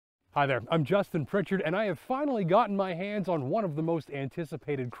Hi there, I'm Justin Pritchard, and I have finally gotten my hands on one of the most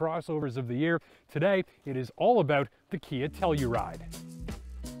anticipated crossovers of the year. Today, it is all about the Kia Telluride.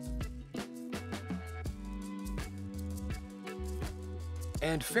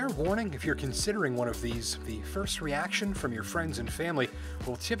 And fair warning, if you're considering one of these, the first reaction from your friends and family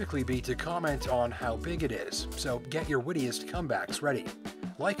will typically be to comment on how big it is, so get your wittiest comebacks ready.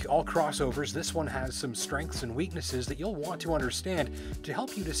 Like all crossovers, this one has some strengths and weaknesses that you'll want to understand to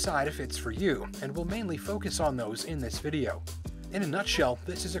help you decide if it's for you, and we'll mainly focus on those in this video. In a nutshell,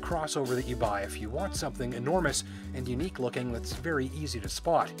 this is a crossover that you buy if you want something enormous and unique looking that's very easy to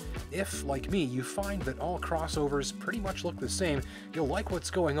spot. If, like me, you find that all crossovers pretty much look the same, you'll like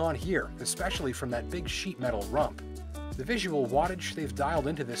what's going on here, especially from that big sheet metal rump. The visual wattage they've dialed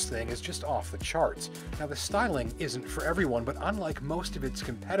into this thing is just off the charts. Now, the styling isn't for everyone, but unlike most of its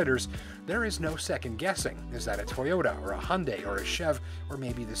competitors, there is no second guessing. Is that a Toyota, or a Hyundai, or a Chev, or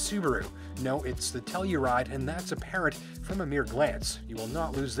maybe the Subaru? No, it's the Telluride, and that's apparent from a mere glance. You will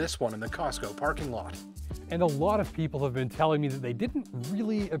not lose this one in the Costco parking lot. And a lot of people have been telling me that they didn't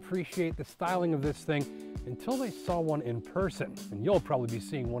really appreciate the styling of this thing until they saw one in person. And you'll probably be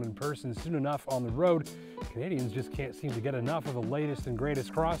seeing one in person soon enough on the road. Canadians just can't seem to get enough of the latest and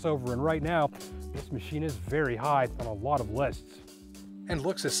greatest crossover, and right now, this machine is very high on a lot of lists. And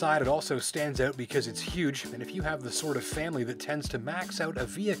looks aside, it also stands out because it's huge, and if you have the sort of family that tends to max out a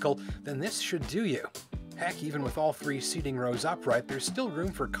vehicle, then this should do you. Heck, even with all three seating rows upright, there's still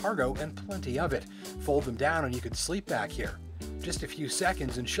room for cargo and plenty of it. Fold them down and you could sleep back here. Just a few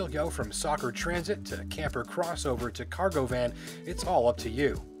seconds and she'll go from soccer transit to camper crossover to cargo van. It's all up to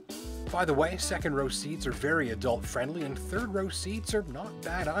you. By the way, second row seats are very adult friendly and third row seats are not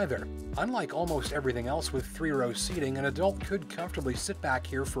bad either. Unlike almost everything else with 3-row seating, an adult could comfortably sit back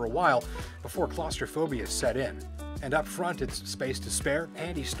here for a while before claustrophobia set in. And up front, it's space to spare,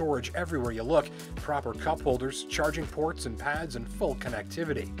 handy storage everywhere you look, proper cup holders, charging ports and pads, and full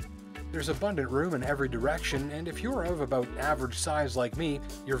connectivity. There's abundant room in every direction, and if you're of about average size like me,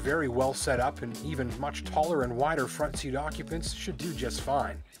 you're very well set up, and even much taller and wider front seat occupants should do just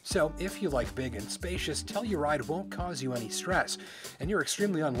fine. So if you like big and spacious, Telluride won't cause you any stress, and you're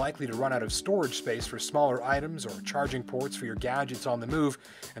extremely unlikely to run out of storage space for smaller items or charging ports for your gadgets on the move,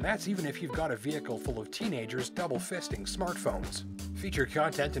 and that's even if you've got a vehicle full of teenagers double-fisting smartphones. Feature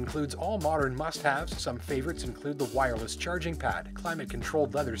content includes all modern must-haves. Some favorites include the wireless charging pad,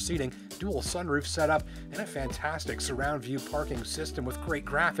 climate-controlled leather seating, dual sunroof setup, and a fantastic surround view parking system with great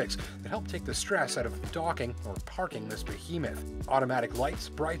graphics that help take the stress out of docking or parking this behemoth. Automatic lights,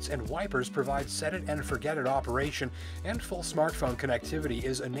 brights, and wipers provide set-it-and-forget-it operation, and full smartphone connectivity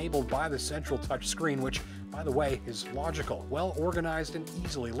is enabled by the central touch screen, which, by the way, is logical, well-organized, and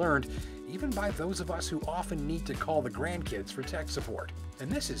easily learned, even by those of us who often need to call the grandkids for tech support.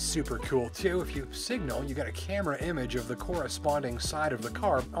 And this is super cool too. If you signal, you get a camera image of the corresponding side of the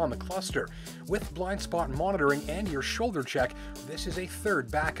car on the cluster. With blind spot monitoring and your shoulder check, this is a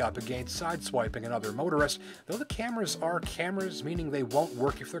third backup against sideswiping another motorist, though the cameras are cameras, meaning they won't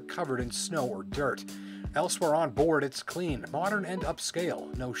work if they're covered in snow or dirt. Elsewhere on board, it's clean, modern, and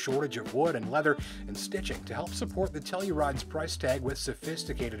upscale. No shortage of wood and leather and stitching to help support the Telluride's price tag with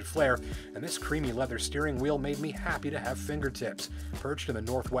sophisticated flair, and this creamy leather steering wheel made me happy to have fingertips. Perched in the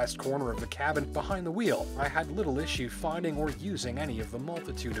northwest corner of the cabin behind the wheel, I had little issue finding or using any of the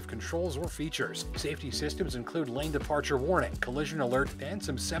multitude of controls or features. Safety systems include lane departure warning, collision alert, and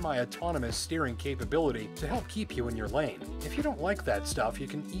some semi-autonomous steering capability to help keep you in your lane. If you don't like that stuff, you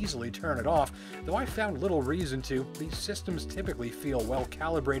can easily turn it off, though I found little reason to. These systems typically feel well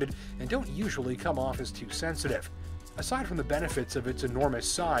calibrated and don't usually come off as too sensitive. Aside from the benefits of its enormous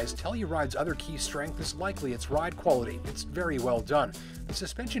size, Telluride's other key strength is likely its ride quality. It's very well done. The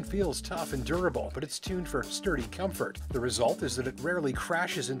suspension feels tough and durable, but it's tuned for sturdy comfort. The result is that it rarely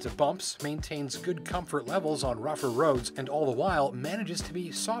crashes into bumps, maintains good comfort levels on rougher roads, and all the while manages to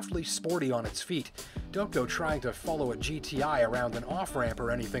be softly sporty on its feet. Don't go trying to follow a GTI around an off-ramp or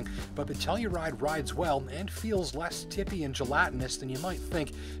anything, but the Telluride rides well and feels less tippy and gelatinous than you might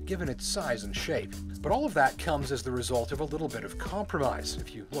think, given its size and shape. But all of that comes as the result of a little bit of compromise.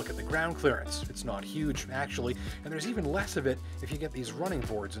 If you look at the ground clearance, it's not huge, actually, and there's even less of it if you get these running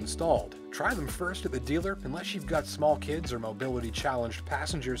boards installed. Try them first at the dealer. Unless you've got small kids or mobility-challenged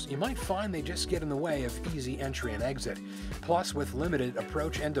passengers, you might find they just get in the way of easy entry and exit. Plus, with limited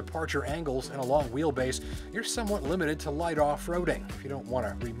approach and departure angles and a long wheelbase, you're somewhat limited to light off-roading if you don't want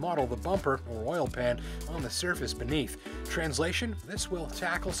to remodel the bumper or oil pan on the surface beneath. Translation: this will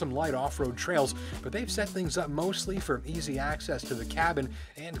tackle some light off-road trails, but they've set things up mostly for easy access to the cabin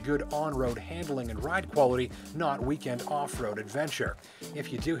and good on-road handling and ride quality, not weekend off-road adventure.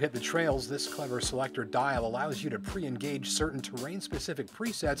 If you do hit the trails, this clever selector dial allows you to pre-engage certain terrain-specific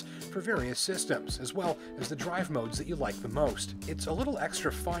presets for various systems, as well as the drive modes that you like the most. It's a little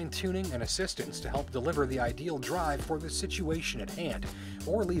extra fine-tuning and assistance to help deliver the ideal drive for the situation at hand.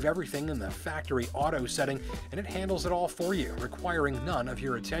 Or leave everything in the factory auto setting and it handles it all for you, requiring none of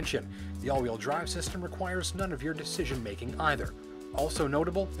your attention. The all-wheel drive system requires none of your decision-making either. Also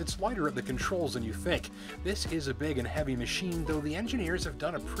notable, it's lighter at the controls than you think. This is a big and heavy machine, though the engineers have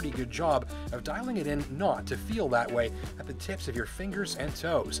done a pretty good job of dialing it in not to feel that way at the tips of your fingers and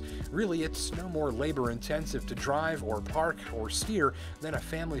toes. Really, it's no more labor-intensive to drive or park or steer than a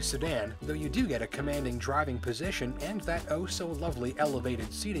family sedan, though you do get a commanding driving position and that oh-so-lovely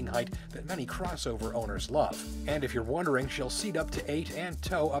elevated seating height that many crossover owners love. And if you're wondering, she'll seat up to 8 and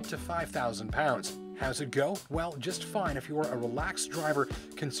tow up to 5,000 pounds. How's it go? Well, just fine if you're a relaxed driver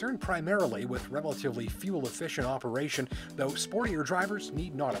concerned primarily with relatively fuel-efficient operation, though sportier drivers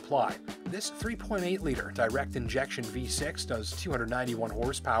need not apply. This 3.8-liter direct injection V6 does 291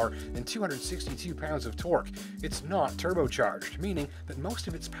 horsepower and 262 pounds of torque. It's not turbocharged, meaning that most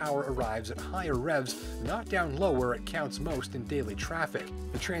of its power arrives at higher revs, not down low where it counts most in daily traffic.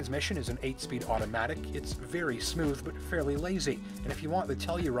 The transmission is an 8-speed automatic. It's very smooth but fairly lazy, and if you want the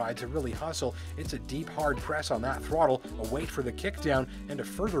Telluride to really hustle, it's a deep hard press on that throttle, a wait for the kickdown, and a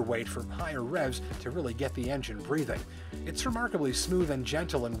further wait for higher revs to really get the engine breathing. It's remarkably smooth and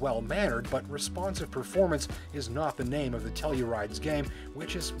gentle and well-mannered, but responsive performance is not the name of the Telluride's game,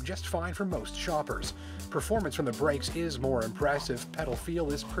 which is just fine for most shoppers. Performance from the brakes is more impressive, pedal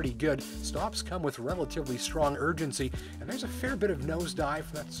feel is pretty good, stops come with relatively strong urgency, and there's a fair bit of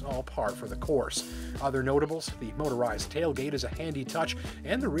nosedive that's all par for the course. Other notables: the motorized tailgate is a handy touch,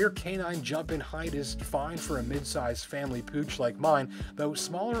 and the rear canine jump-in height is fine for a mid-sized family pooch like mine, though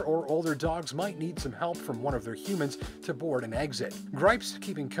smaller or older dogs might need some help from one of their humans to board and exit. Gripes: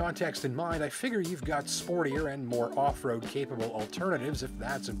 keeping context in mind, I figure you've got sportier and more off-road capable alternatives if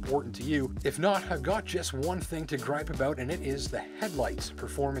that's important to you. If not, I've got just one thing to gripe about, and it is the headlights.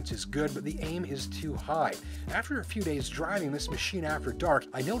 Performance is good, but the aim is too high. After a few days driving this machine after dark,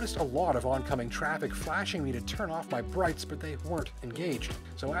 I noticed a lot of oncoming traffic flashing me to turn off my brights, but they weren't engaged.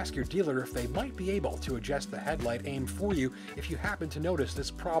 So ask your dealer if they might be able to adjust the headlight aim for you if you happen to notice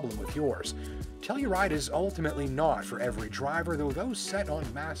this problem with yours. Telluride is ultimately not for every driver, though those set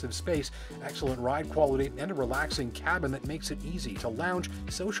on massive space, excellent ride quality, and a relaxing cabin that makes it easy to lounge,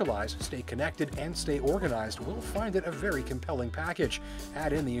 socialize, stay connected, and stay organized will find it a very compelling package.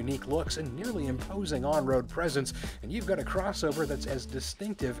 Add in the unique looks and nearly imposing on-road presence, and you've got a crossover that's as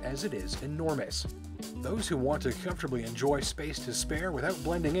distinctive as it is enormous. Those who want to comfortably enjoy space to spare without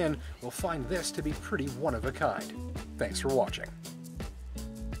blending in will find this to be pretty one of a kind. Thanks for watching.